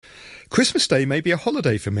Christmas Day may be a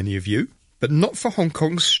holiday for many of you, but not for Hong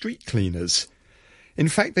Kong's street cleaners. In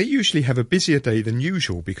fact, they usually have a busier day than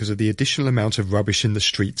usual because of the additional amount of rubbish in the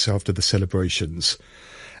streets after the celebrations.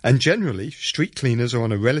 And generally, street cleaners are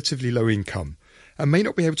on a relatively low income and may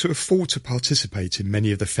not be able to afford to participate in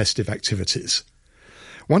many of the festive activities.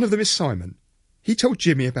 One of them is Simon. He told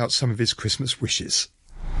Jimmy about some of his Christmas wishes.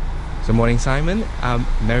 So morning, Simon.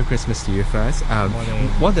 Merry Christmas to you first. Morning.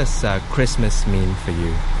 What does Christmas mean for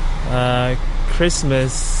you?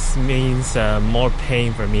 Christmas means more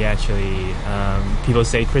pain for me, actually. People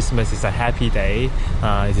say Christmas is a happy day.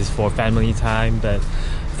 It is for family time, but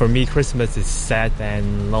for me, Christmas is sad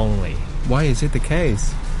and lonely. Why is it the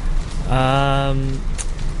case?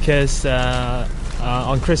 Because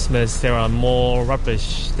on Christmas there are more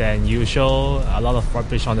rubbish than usual. A lot of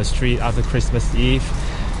rubbish on the street after Christmas Eve,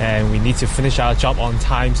 and we need to finish our job on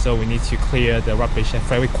time, so we need to clear the rubbish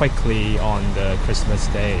very quickly on the Christmas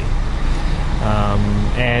day.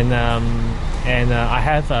 And I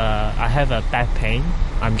have a back pain.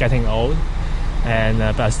 I'm getting old,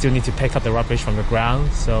 but I still need to pick up the rubbish from the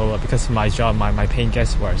ground. So because of my job, my pain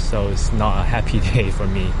gets worse. So it's not a happy day for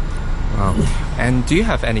me. Wow. And do you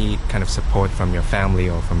have any kind of support from your family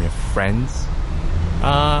or from your friends?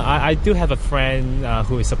 I do have a friend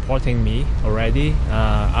who is supporting me already.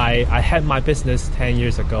 I had my business 10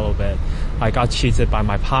 years ago, but I got cheated by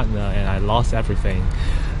my partner and I lost everything.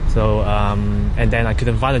 So and then I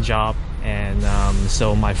couldn't find a job, and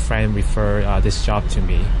so my friend referred this job to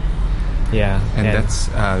me. Yeah, and that's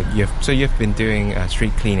you've been doing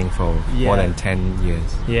street cleaning for more than 10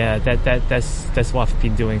 years. Yeah, that's what I've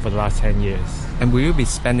been doing for the last 10 years. And will you be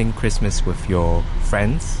spending Christmas with your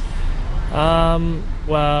friends? The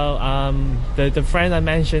friend I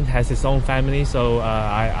mentioned has his own family, so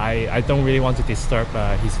I don't really want to disturb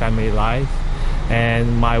his family life.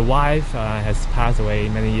 And my wife has passed away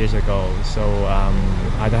many years ago, so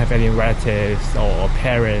I don't have any relatives or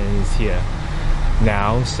parents here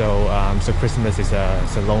now. So Christmas is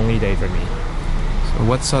a lonely day for me. So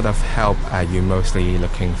what sort of help are you mostly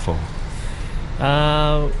looking for?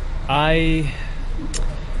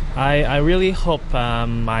 I really hope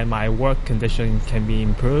my work condition can be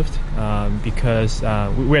improved because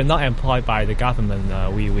we're not employed by the government.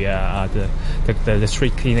 We are the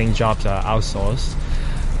street cleaning jobs are outsourced,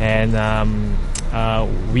 and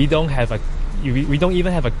we don't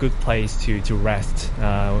even have a good place to rest.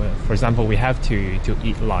 For example, we have to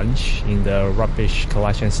eat lunch in the rubbish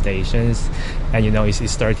collection stations, and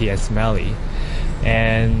it's dirty and smelly.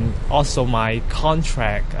 And also my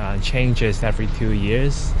contract changes every 2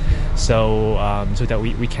 years, so that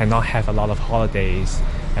we cannot have a lot of holidays,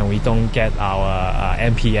 and we don't get our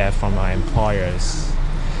MPF from our employers.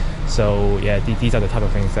 So yeah, these are the type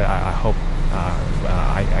of things that I hope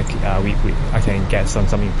I can get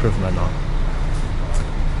some improvement on.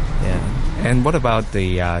 Yeah. And what about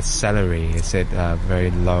the salary? Is it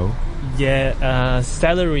very low? Yeah,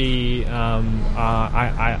 salary.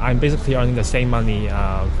 I'm basically earning the same money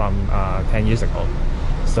from 10 years ago.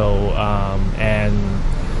 So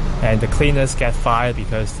and the cleaners get fired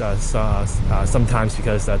because sometimes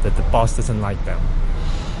because the boss doesn't like them.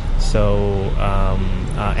 So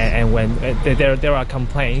and when there are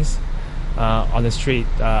complaints on the street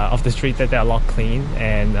of the street that they are not clean,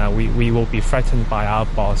 and we will be threatened by our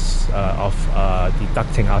boss of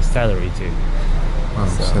deducting our salary too. Wow,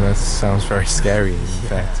 so that sounds very scary, in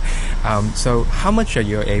fact. So how much are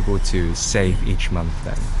you able to save each month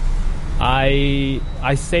then? I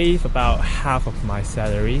save about half of my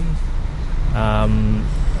salary.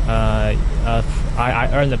 I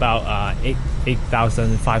earn about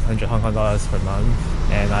 8,500 Hong Kong dollars per month,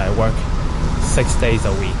 and I work 6 days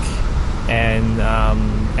a week. And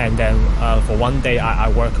then for one day I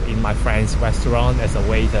work in my friend's restaurant as a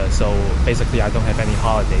waiter. So basically I don't have any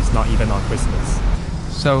holidays, not even on Christmas.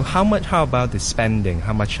 So how about the spending?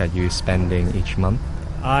 How much are you spending each month?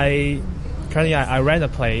 Currently I rent a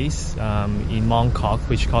place in Mong Kok,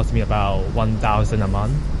 which costs me about 1,000 a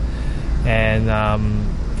month. And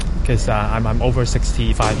because I'm over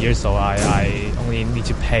 65 years old, I only need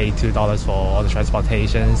to pay $2 for all the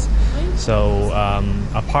transportations. So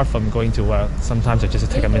apart from going to work, sometimes I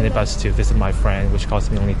just take a minibus to visit my friend, which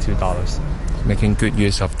costs me only $2. Making good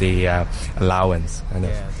use of the allowance.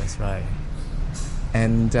 Yeah, that's right.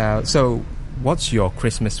 And so what's your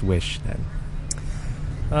Christmas wish then?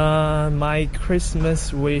 My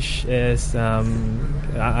Christmas wish is,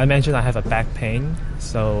 I mentioned I have a back pain,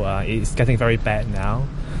 so it's getting very bad now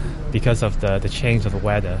because of the change of the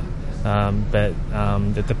weather. But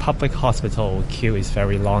the public hospital queue is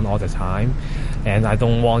very long all the time, and I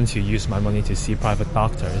don't want to use my money to see private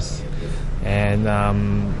doctors. and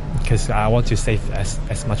because I want to save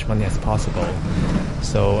as much money as possible.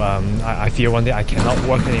 So I fear one day I cannot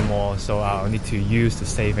work anymore, so I'll need to use the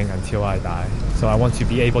saving until I die. So I want to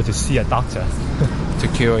be able to see a doctor to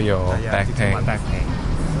cure your back pain. My back pain.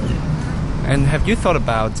 And have you thought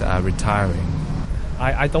about retiring?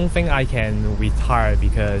 I don't think I can retire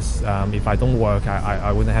because if I don't work,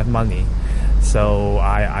 I wouldn't have money. So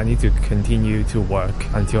I need to continue to work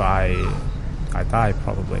until I die,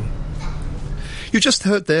 probably. You just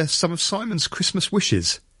heard there some of Simon's Christmas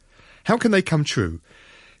wishes. How can they come true?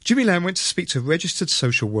 Jimmy Lamb went to speak to registered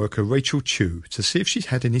social worker Rachel Chu to see if she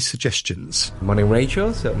had any suggestions. Morning,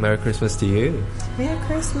 Rachel. So Merry Christmas to you. Merry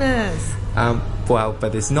Christmas. Well,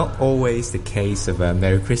 but it's not always the case of a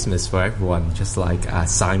Merry Christmas for everyone, just like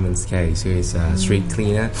Simon's case, who is a street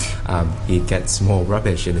cleaner. He gets more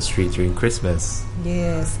rubbish in the street during Christmas.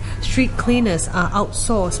 Yes, street cleaners are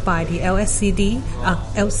outsourced by the LCSD,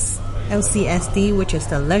 which is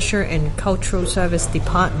the Leisure and Cultural Service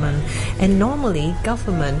Department, and normally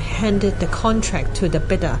government handed the contract to the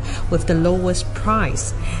bidder with the lowest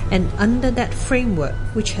price. And under that framework,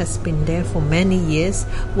 which has been there for many years,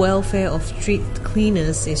 welfare of street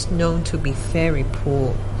cleaners is known to be very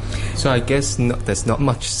poor. So I guess there's not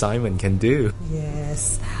much Simon can do.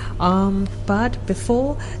 Yes. But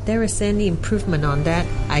before there is any improvement on that,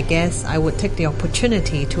 I guess I would take the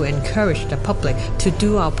opportunity to encourage the public to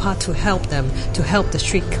do our part to help them, to help the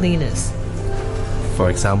street cleaners.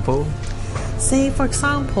 For example? Say, for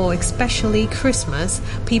example, especially Christmas,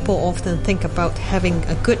 people often think about having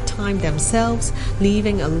a good time themselves,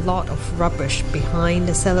 leaving a lot of rubbish behind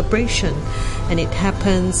the celebration. And it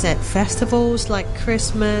happens at festivals like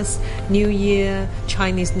Christmas, New Year,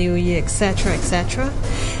 Chinese New Year, etc., etc.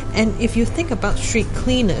 And if you think about street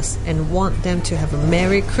cleaners and want them to have a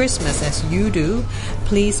Merry Christmas as you do,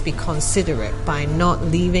 please be considerate by not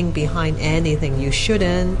leaving behind anything you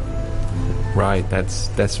shouldn't. Right,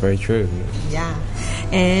 that's very true. Yeah.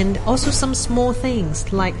 And also some small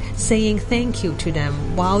things like saying thank you to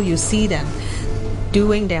them while you see them.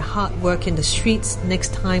 Doing their hard work in the streets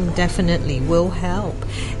next time definitely will help.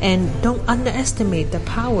 And don't underestimate the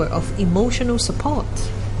power of emotional support.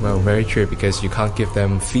 Well, very true, because you can't give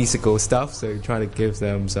them physical stuff, so you try to give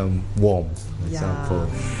them some warmth, for example.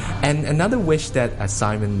 And another wish that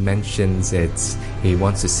Simon mentions is he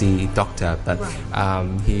wants to see a doctor, but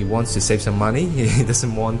he wants to save some money. He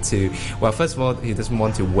doesn't want to, well, first of all, he doesn't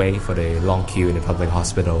want to wait for the long queue in the public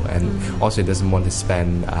hospital, and also he doesn't want to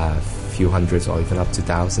spend a few hundreds or even up to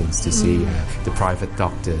thousands to see the private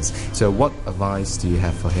doctors. So what advice do you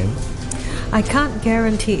have for him? I can't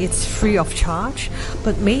guarantee it's free of charge,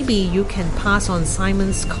 but maybe you can pass on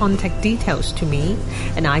Simon's contact details to me,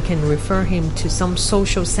 and I can refer him to some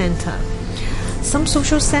social center. Some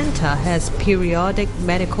social center has periodic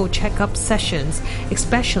medical checkup sessions,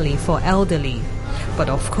 especially for elderly. But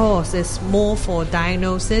of course, it's more for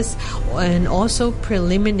diagnosis and also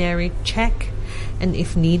preliminary check. And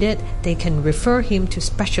if needed, they can refer him to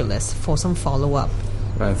specialists for some follow-up.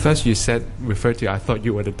 First you said refer to, I thought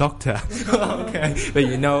you were the doctor. Okay, but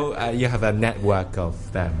you have a network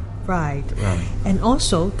of them. Right. And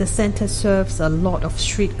also the center serves a lot of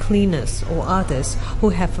street cleaners or others who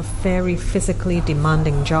have a very physically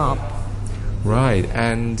demanding job. Right.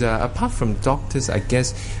 And apart from doctors, I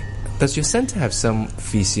guess, does your center have some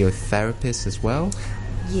physiotherapists as well?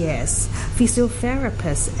 Yes,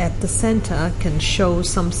 physiotherapists at the center can show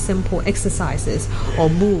some simple exercises or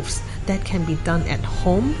moves that can be done at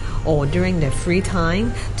home or during their free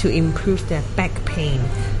time to improve their back pain.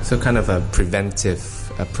 So kind of a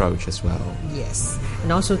preventive approach as well. Yes,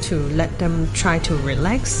 and also to let them try to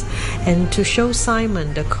relax and to show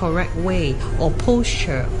Simon the correct way or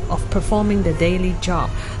posture of performing the daily job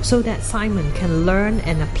so that Simon can learn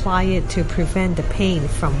and apply it to prevent the pain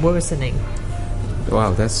from worsening.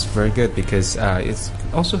 Wow, that's very good, because it's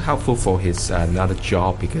also helpful for his another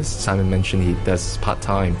job, because Simon mentioned he does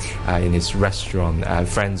part-time in his restaurant,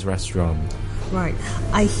 friend's restaurant. Right.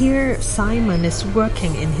 I hear Simon is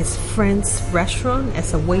working in his friend's restaurant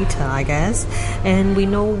as a waiter, I guess. And we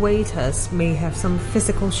know waiters may have some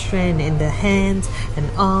physical strain in their hands and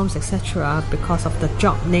arms, etc. because of the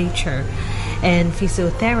job nature. And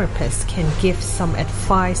physiotherapists can give some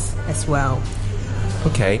advice as well.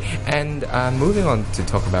 Okay, and moving on to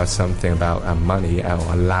talk about something about money or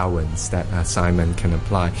allowance that Simon can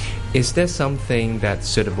apply. Is there something that's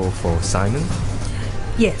suitable for Simon?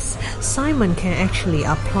 Yes, Simon can actually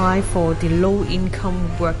apply for the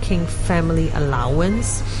low-income working family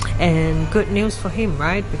allowance. And good news for him,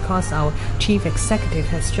 right? Because our chief executive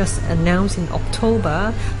has just announced in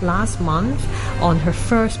October last month on her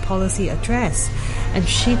first policy address. And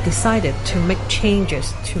she decided to make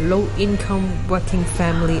changes to low-income working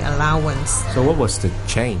family allowance. So what was the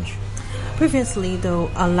change? Previously, the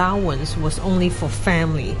allowance was only for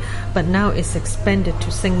family, but now it's expanded to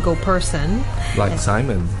single person. Like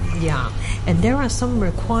Simon. Yeah, and there are some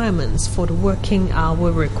requirements for the working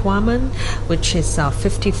hour requirement, which is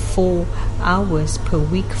 54 hours per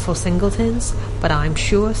week for singletons, but I'm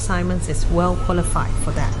sure Simon's is well qualified for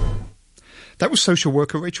that. That was social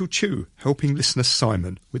worker Rachel Chu helping listener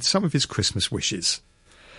Simon with some of his Christmas wishes.